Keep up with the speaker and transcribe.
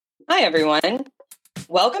Hi, everyone.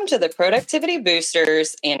 Welcome to the Productivity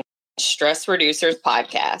Boosters and Stress Reducers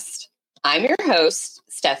podcast. I'm your host,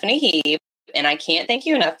 Stephanie Heave, and I can't thank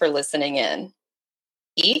you enough for listening in.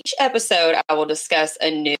 Each episode, I will discuss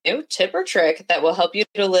a new tip or trick that will help you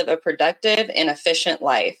to live a productive and efficient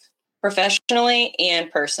life, professionally and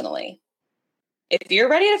personally. If you're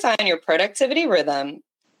ready to find your productivity rhythm,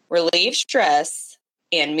 relieve stress,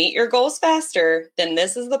 and meet your goals faster, then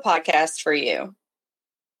this is the podcast for you.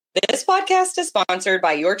 This podcast is sponsored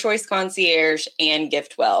by Your Choice Concierge and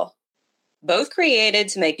GiftWell, both created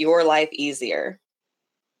to make your life easier.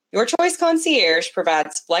 Your Choice Concierge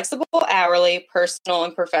provides flexible hourly, personal,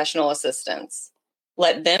 and professional assistance.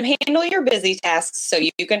 Let them handle your busy tasks so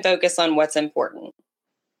you can focus on what's important.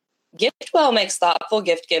 GiftWell makes thoughtful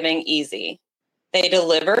gift giving easy. They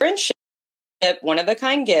deliver and ship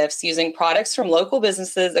one-of-a-kind gifts using products from local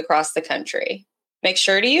businesses across the country. Make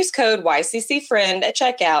sure to use code YCCFriend at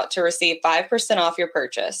checkout to receive 5% off your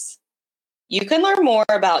purchase. You can learn more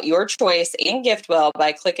about Your Choice and GiftWell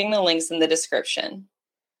by clicking the links in the description.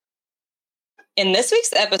 In this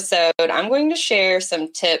week's episode, I'm going to share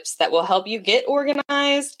some tips that will help you get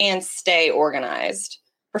organized and stay organized,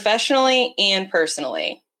 professionally and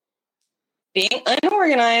personally. Being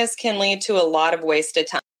unorganized can lead to a lot of wasted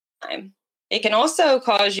time. It can also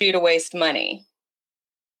cause you to waste money.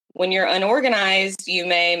 When you're unorganized, you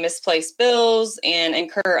may misplace bills and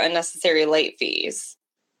incur unnecessary late fees,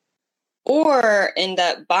 or end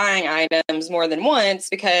up buying items more than once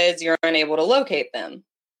because you're unable to locate them.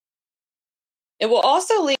 It will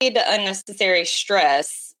also lead to unnecessary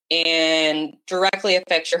stress and directly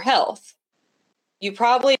affect your health. You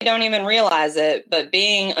probably don't even realize it, but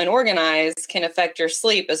being unorganized can affect your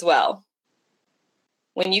sleep as well.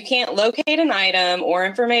 When you can't locate an item or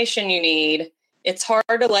information you need, it's hard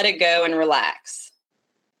to let it go and relax.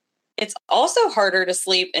 It's also harder to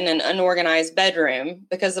sleep in an unorganized bedroom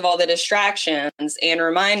because of all the distractions and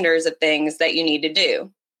reminders of things that you need to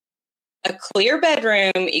do. A clear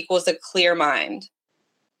bedroom equals a clear mind.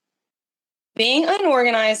 Being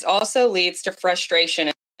unorganized also leads to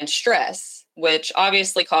frustration and stress, which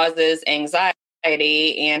obviously causes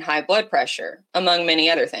anxiety and high blood pressure, among many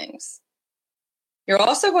other things. You're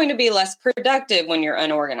also going to be less productive when you're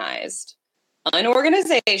unorganized.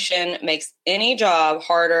 Unorganization makes any job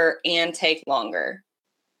harder and take longer.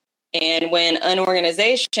 And when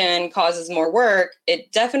unorganization causes more work,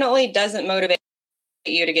 it definitely doesn't motivate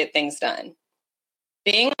you to get things done.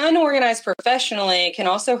 Being unorganized professionally can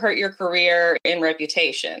also hurt your career and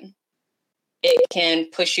reputation. It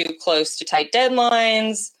can push you close to tight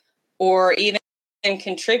deadlines or even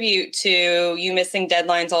contribute to you missing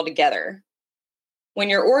deadlines altogether. When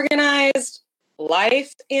you're organized,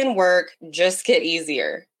 life and work just get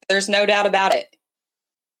easier. There's no doubt about it.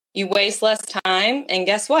 You waste less time, and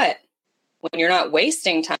guess what? When you're not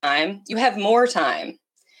wasting time, you have more time.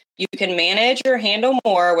 You can manage or handle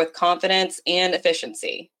more with confidence and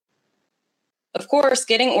efficiency. Of course,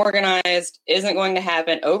 getting organized isn't going to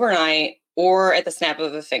happen overnight or at the snap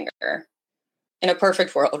of a finger. In a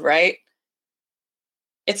perfect world, right?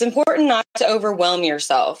 It's important not to overwhelm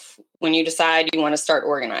yourself when you decide you want to start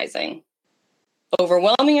organizing.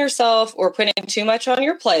 Overwhelming yourself or putting too much on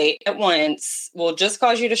your plate at once will just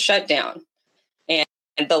cause you to shut down. And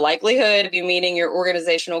the likelihood of you meeting your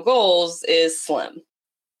organizational goals is slim.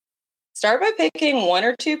 Start by picking one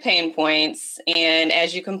or two pain points, and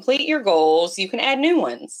as you complete your goals, you can add new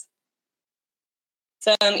ones.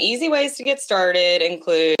 Some easy ways to get started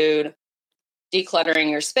include decluttering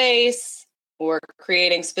your space or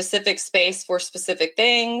creating specific space for specific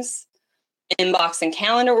things, inbox and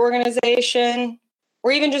calendar organization,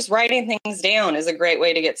 or even just writing things down is a great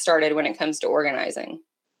way to get started when it comes to organizing.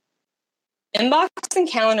 Inbox and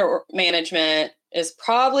calendar management is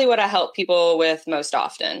probably what I help people with most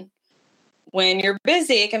often. When you're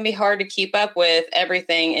busy, it can be hard to keep up with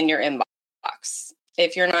everything in your inbox.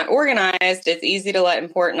 If you're not organized, it's easy to let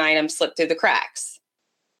important items slip through the cracks.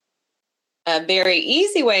 A very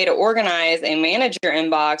easy way to organize and manage your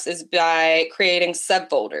inbox is by creating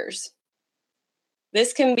subfolders.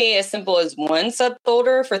 This can be as simple as one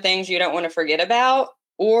subfolder for things you don't want to forget about,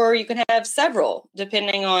 or you can have several,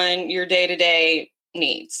 depending on your day-to-day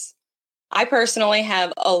needs. I personally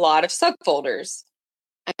have a lot of subfolders.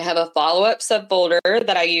 I have a follow-up subfolder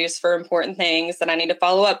that I use for important things that I need to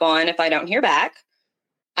follow up on if I don't hear back.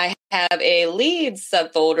 I have a leads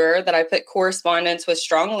subfolder that I put correspondence with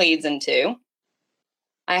strong leads into.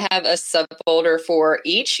 I have a subfolder for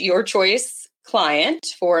each Your Choice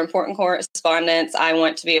client for important correspondence I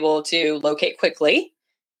want to be able to locate quickly.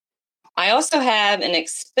 I also have an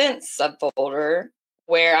expense subfolder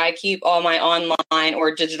where I keep all my online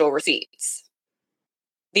or digital receipts.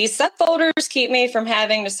 These subfolders keep me from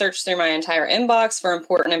having to search through my entire inbox for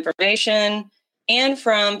important information and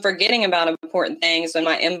from forgetting about important things when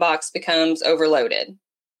my inbox becomes overloaded.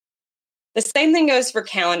 The same thing goes for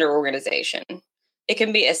calendar organization. It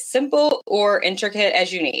can be as simple or intricate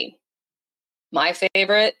as you need. My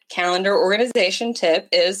favorite calendar organization tip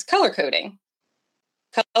is color coding.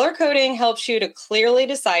 Color coding helps you to clearly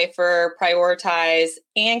decipher, prioritize,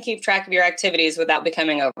 and keep track of your activities without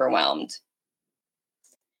becoming overwhelmed.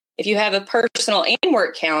 If you have a personal and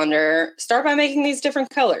work calendar, start by making these different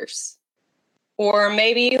colors. Or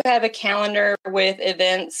maybe you have a calendar with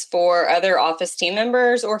events for other office team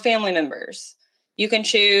members or family members. You can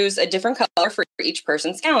choose a different color for each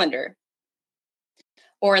person's calendar.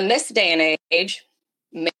 Or in this day and age,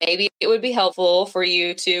 maybe it would be helpful for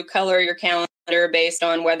you to color your calendar based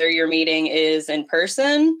on whether your meeting is in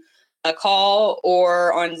person, a call,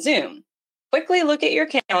 or on Zoom. Quickly look at your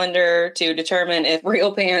calendar to determine if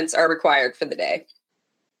real pants are required for the day.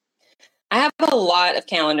 I have a lot of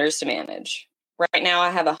calendars to manage. Right now,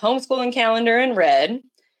 I have a homeschooling calendar in red,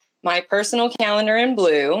 my personal calendar in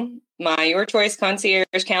blue, my Your Choice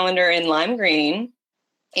Concierge calendar in lime green,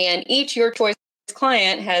 and each Your Choice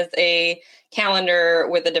client has a calendar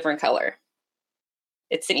with a different color.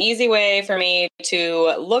 It's an easy way for me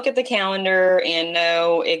to look at the calendar and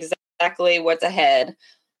know exactly what's ahead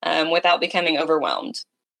without becoming overwhelmed.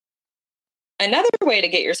 Another way to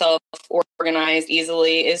get yourself organized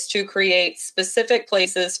easily is to create specific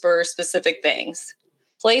places for specific things.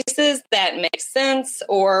 Places that make sense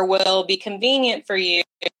or will be convenient for you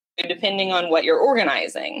depending on what you're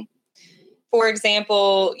organizing. For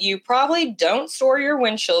example, you probably don't store your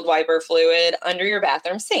windshield wiper fluid under your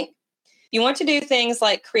bathroom sink. You want to do things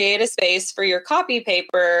like create a space for your copy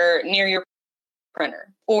paper near your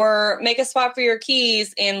printer, or make a spot for your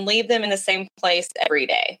keys and leave them in the same place every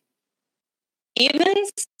day. Even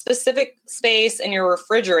specific space in your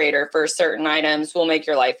refrigerator for certain items will make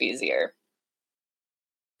your life easier.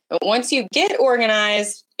 But once you get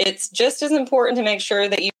organized, it's just as important to make sure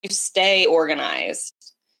that you stay organized.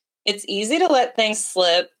 It's easy to let things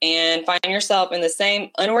slip and find yourself in the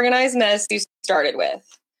same unorganized mess you started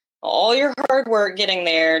with. All your hard work getting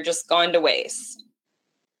there just gone to waste.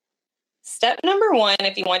 Step number 1,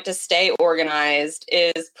 if you want to stay organized,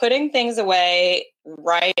 is putting things away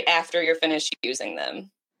right after you're finished using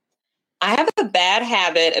them. I have a bad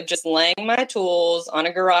habit of just laying my tools on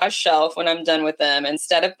a garage shelf when I'm done with them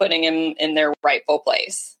instead of putting them in their rightful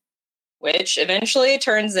place, which eventually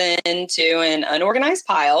turns into an unorganized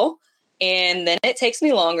pile, and then it takes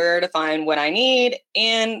me longer to find what I need,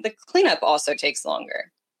 and the cleanup also takes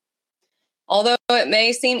longer. Although it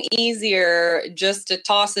may seem easier just to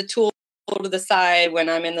toss a tool to the side when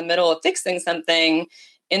I'm in the middle of fixing something,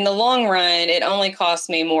 in the long run, it only costs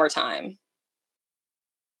me more time.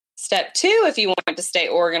 Step 2, if you want to stay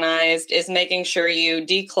organized, is making sure you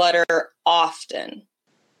declutter often.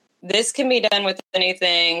 This can be done with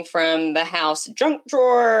anything from the house junk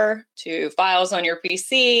drawer to files on your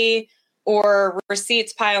PC or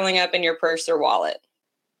receipts piling up in your purse or wallet.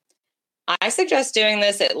 I suggest doing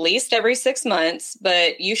this at least every 6 months,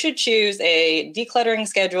 but you should choose a decluttering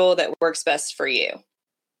schedule that works best for you.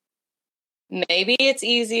 Maybe it's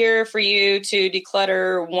easier for you to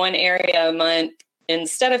declutter one area a month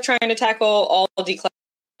instead of trying to tackle all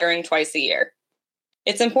decluttering twice a year.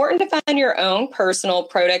 It's important to find your own personal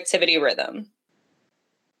productivity rhythm.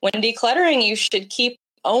 When decluttering, you should keep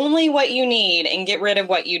only what you need and get rid of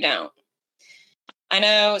what you don't. I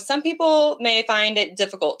know some people may find it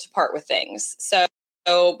difficult to part with things. So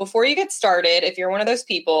before you get started, if you're one of those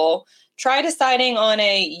people, try deciding on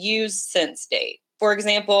a use since date. For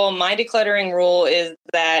example, my decluttering rule is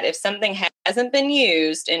that if something hasn't been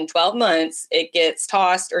used in 12 months, it gets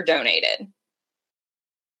tossed or donated.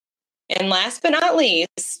 And last but not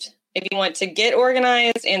least, if you want to get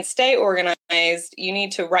organized and stay organized, you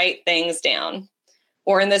need to write things down.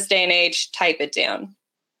 Or in this day and age, type it down.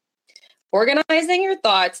 Organizing your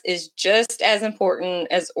thoughts is just as important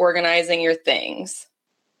as organizing your things.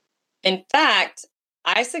 In fact,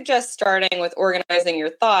 I suggest starting with organizing your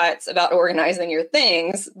thoughts about organizing your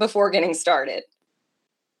things before getting started.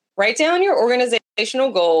 Write down your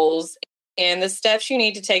organizational goals and the steps you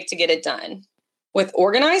need to take to get it done. With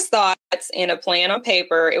organized thoughts and a plan on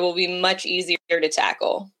paper, it will be much easier to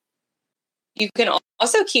tackle. You can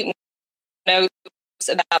also keep notes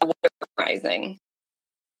about what you're organizing.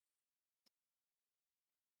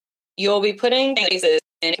 You'll be putting places,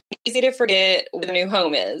 and it's easy to forget where the new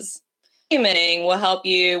home is. Documenting will help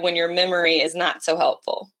you when your memory is not so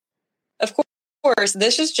helpful. Of course,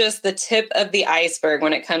 this is just the tip of the iceberg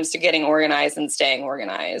when it comes to getting organized and staying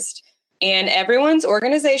organized. And everyone's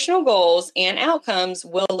organizational goals and outcomes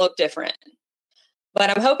will look different. But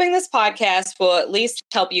I'm hoping this podcast will at least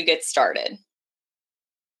help you get started.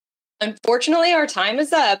 Unfortunately, our time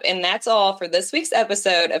is up, and that's all for this week's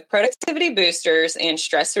episode of Productivity Boosters and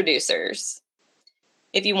Stress Reducers.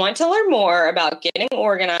 If you want to learn more about getting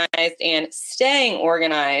organized and staying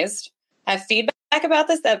organized, have feedback about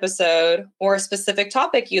this episode, or a specific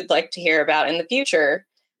topic you'd like to hear about in the future,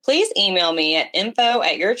 please email me at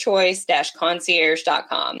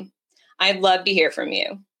info@yourchoice-concierge.com. I'd love to hear from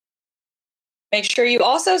you. Make sure you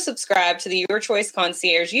also subscribe to the Your Choice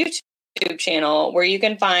Concierge YouTube channel, where you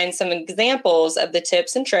can find some examples of the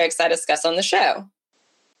tips and tricks I discuss on the show.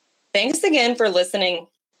 Thanks again for listening.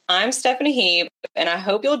 I'm Stephanie Heeb, and I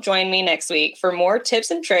hope you'll join me next week for more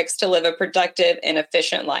tips and tricks to live a productive and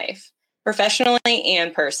efficient life, professionally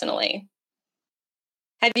and personally.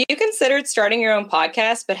 Have you considered starting your own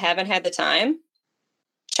podcast but haven't had the time?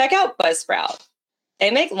 Check out Buzzsprout.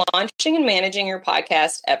 They make launching and managing your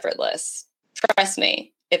podcast effortless. Trust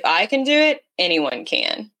me, if I can do it, anyone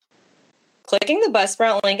can. Clicking the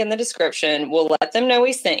Buzzsprout link in the description will let them know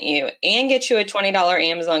we sent you and get you a $20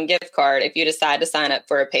 Amazon gift card if you decide to sign up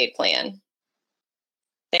for a paid plan.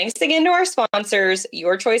 Thanks again to our sponsors,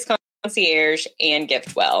 Your Choice Concierge and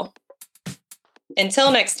GiftWell.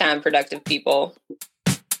 Until next time, productive people.